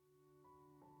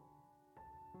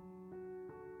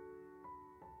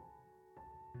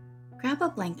grab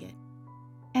a blanket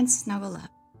and snuggle up,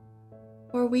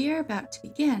 for we are about to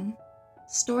begin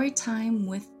Story Time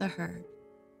with the Herd.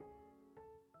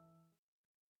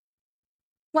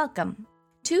 Welcome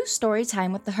to Story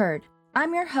Time with the Herd.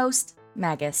 I'm your host,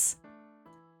 Magus.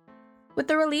 With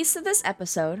the release of this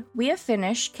episode, we have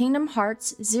finished Kingdom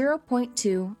Hearts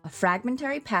 0.2, A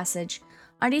Fragmentary Passage,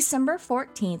 on December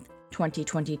 14th,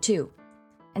 2022.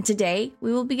 And today,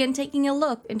 we will begin taking a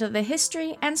look into the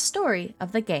history and story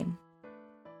of the game.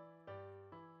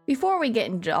 Before we get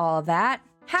into all of that,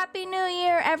 Happy New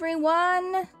Year,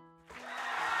 everyone!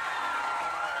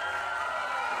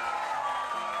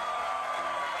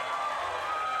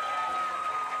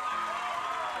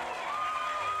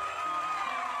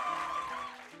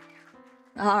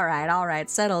 All right,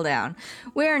 settle down.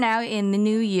 We are now in the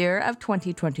new year of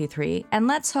 2023, and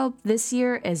let's hope this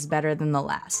year is better than the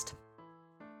last.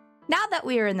 Now that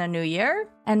we are in the new year,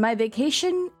 and my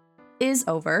vacation is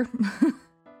over,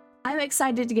 I'm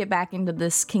excited to get back into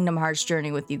this Kingdom Hearts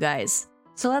journey with you guys.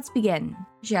 So let's begin,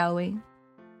 shall we?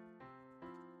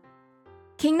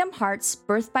 Kingdom Hearts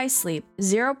Birth by Sleep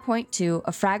 0.2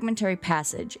 A Fragmentary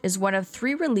Passage is one of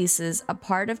 3 releases a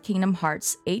part of Kingdom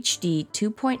Hearts HD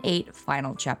 2.8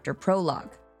 Final Chapter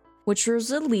Prologue, which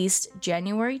was released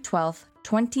January 12,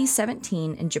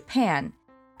 2017 in Japan,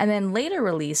 and then later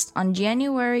released on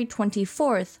January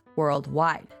 24th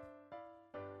worldwide.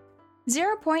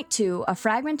 0.2 A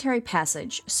Fragmentary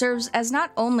Passage serves as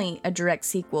not only a direct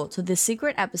sequel to the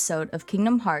secret episode of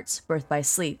Kingdom Hearts Birth by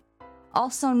Sleep,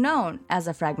 also known as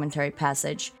A Fragmentary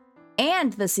Passage,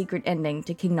 and the secret ending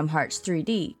to Kingdom Hearts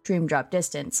 3D Dream Drop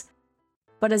Distance,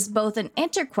 but as both an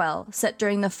interquel set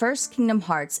during the first Kingdom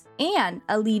Hearts and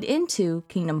a lead into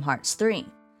Kingdom Hearts 3.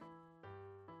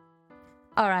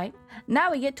 Alright,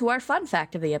 now we get to our fun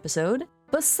fact of the episode.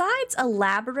 Besides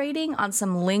elaborating on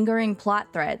some lingering plot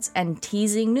threads and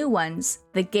teasing new ones,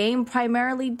 the game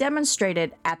primarily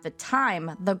demonstrated at the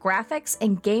time the graphics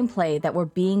and gameplay that were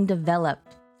being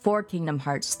developed for Kingdom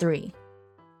Hearts 3.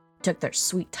 Took their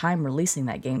sweet time releasing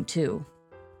that game too.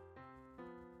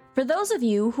 For those of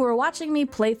you who are watching me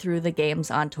play through the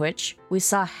games on Twitch, we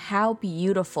saw how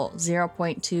beautiful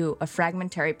 0.2 A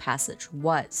Fragmentary Passage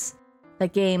was. The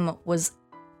game was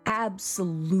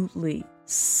absolutely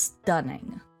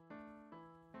stunning.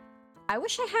 I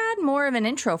wish I had more of an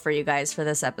intro for you guys for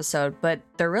this episode, but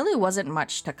there really wasn't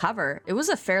much to cover. It was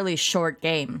a fairly short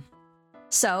game.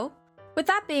 So, with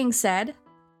that being said,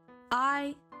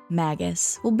 I,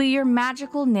 Magus, will be your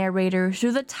magical narrator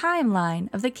through the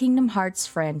timeline of the Kingdom Hearts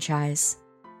franchise.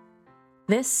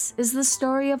 This is the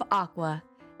story of Aqua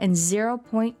and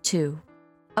 0.2,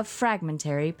 A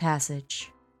Fragmentary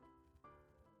Passage.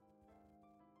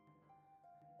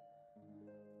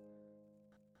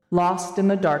 Lost in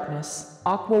the darkness,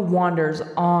 Aqua wanders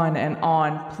on and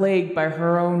on, plagued by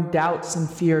her own doubts and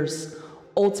fears,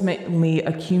 ultimately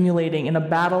accumulating in a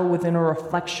battle within a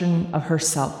reflection of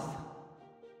herself.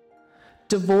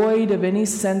 Devoid of any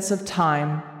sense of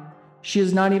time, she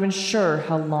is not even sure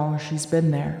how long she's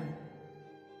been there.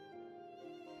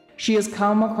 She has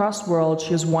come across worlds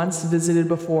she has once visited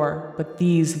before, but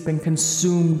these have been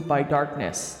consumed by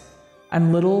darkness,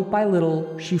 and little by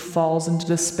little she falls into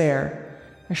despair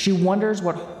as she wonders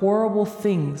what horrible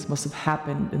things must have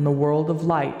happened in the world of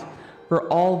light for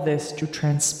all this to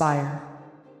transpire.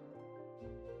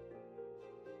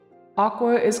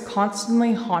 Aqua is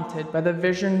constantly haunted by the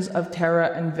visions of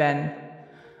Terra and Ven,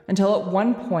 until at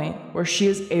one point where she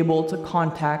is able to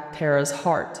contact Terra's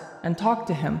heart and talk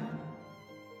to him.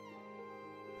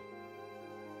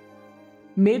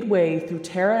 Midway through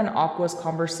Terra and Aqua's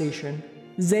conversation,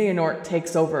 Xehanort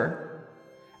takes over,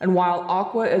 and while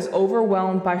Aqua is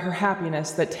overwhelmed by her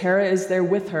happiness that Terra is there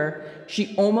with her,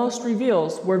 she almost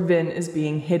reveals where Ven is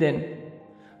being hidden.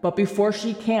 But before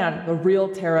she can, the real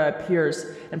Terra appears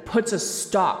and puts a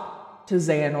stop to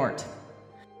Xehanort.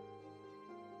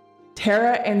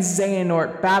 Terra and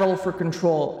Xehanort battle for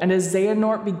control, and as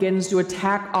Xehanort begins to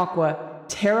attack Aqua,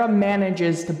 Terra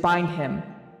manages to bind him,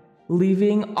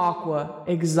 leaving Aqua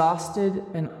exhausted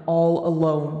and all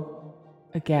alone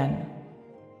again.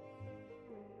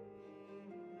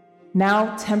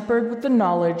 Now tempered with the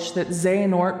knowledge that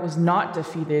Xehanort was not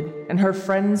defeated and her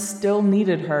friends still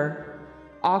needed her,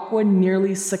 Aqua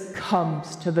nearly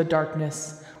succumbs to the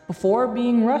darkness before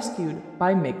being rescued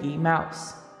by Mickey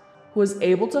Mouse, who was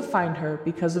able to find her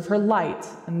because of her light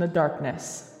in the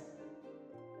darkness.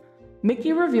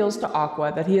 Mickey reveals to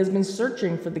Aqua that he has been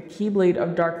searching for the Keyblade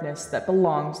of Darkness that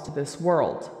belongs to this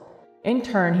world. In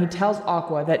turn, he tells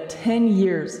Aqua that 10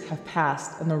 years have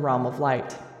passed in the Realm of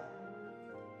Light.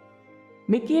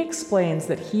 Mickey explains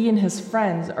that he and his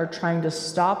friends are trying to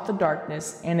stop the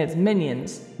darkness and its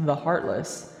minions, the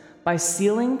Heartless, by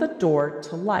sealing the door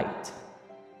to light.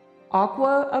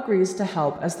 Aqua agrees to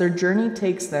help as their journey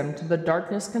takes them to the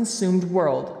darkness-consumed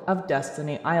world of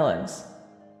Destiny Islands.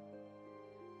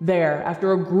 There,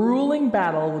 after a grueling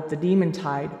battle with the Demon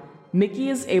Tide, Mickey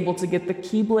is able to get the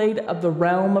Keyblade of the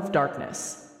Realm of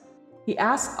Darkness. He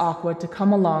asks Aqua to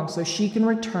come along so she can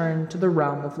return to the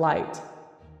Realm of Light.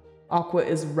 Aqua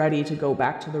is ready to go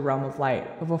back to the Realm of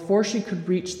Light, but before she could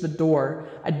reach the door,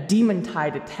 a Demon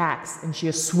Tide attacks and she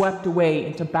is swept away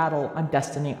into battle on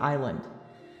Destiny Island,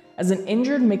 as an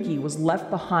injured Mickey was left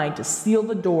behind to seal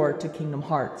the door to Kingdom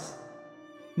Hearts.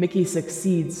 Mickey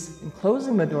succeeds in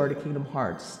closing the door to Kingdom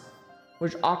Hearts,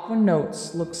 which Aqua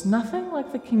notes looks nothing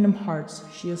like the Kingdom Hearts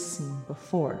she has seen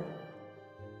before.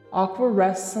 Aqua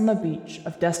rests on the beach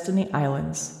of Destiny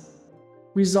Islands,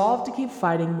 resolved to keep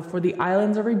fighting before the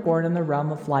islands are reborn in the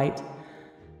Realm of Light,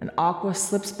 and Aqua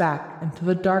slips back into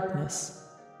the darkness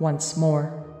once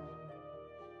more.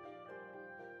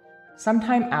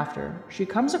 Sometime after, she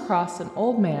comes across an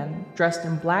old man dressed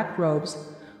in black robes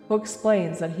who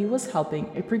explains that he was helping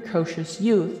a precocious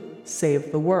youth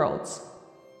save the worlds.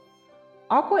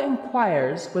 Aqua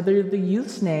inquires whether the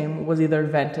youth's name was either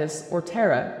Ventus or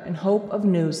Terra in hope of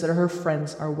news that her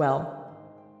friends are well.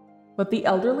 But the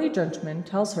elderly gentleman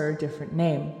tells her a different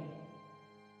name,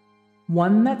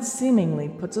 one that seemingly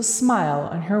puts a smile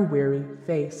on her weary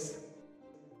face.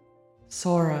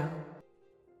 Sora.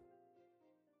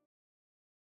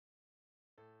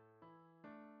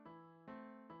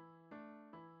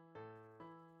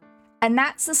 And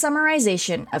that's the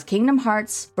summarization of Kingdom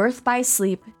Hearts Birth by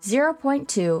Sleep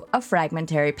 0.2, A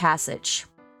Fragmentary Passage.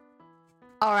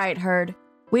 Alright, Herd,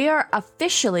 we are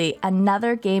officially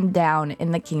another game down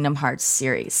in the Kingdom Hearts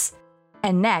series.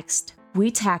 And next, we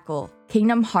tackle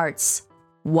Kingdom Hearts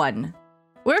 1.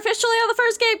 We're officially on the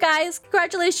first game, guys!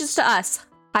 Congratulations to us!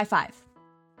 High five.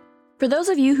 For those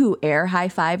of you who air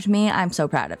high-fived me, I'm so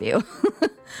proud of you.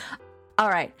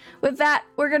 Alright, with that,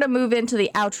 we're gonna move into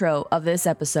the outro of this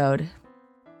episode.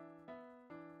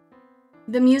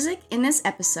 The music in this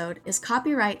episode is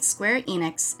copyright Square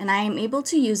Enix, and I am able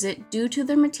to use it due to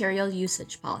their material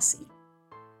usage policy.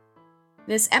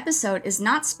 This episode is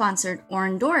not sponsored or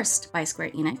endorsed by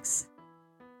Square Enix.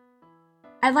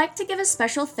 I'd like to give a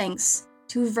special thanks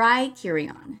to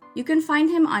Vrykirion. You can find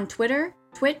him on Twitter,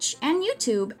 Twitch, and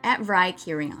YouTube at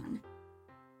Vrykirion.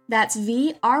 That's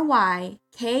Vrykerion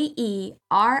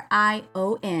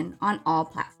on all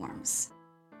platforms.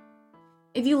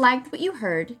 If you liked what you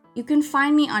heard, you can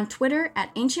find me on Twitter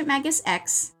at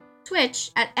AncientMagusX,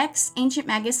 Twitch at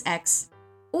XAncientMagusX,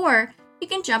 or you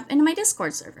can jump into my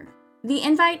Discord server. The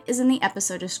invite is in the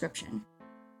episode description.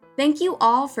 Thank you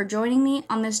all for joining me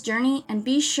on this journey, and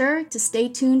be sure to stay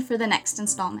tuned for the next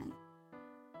installment.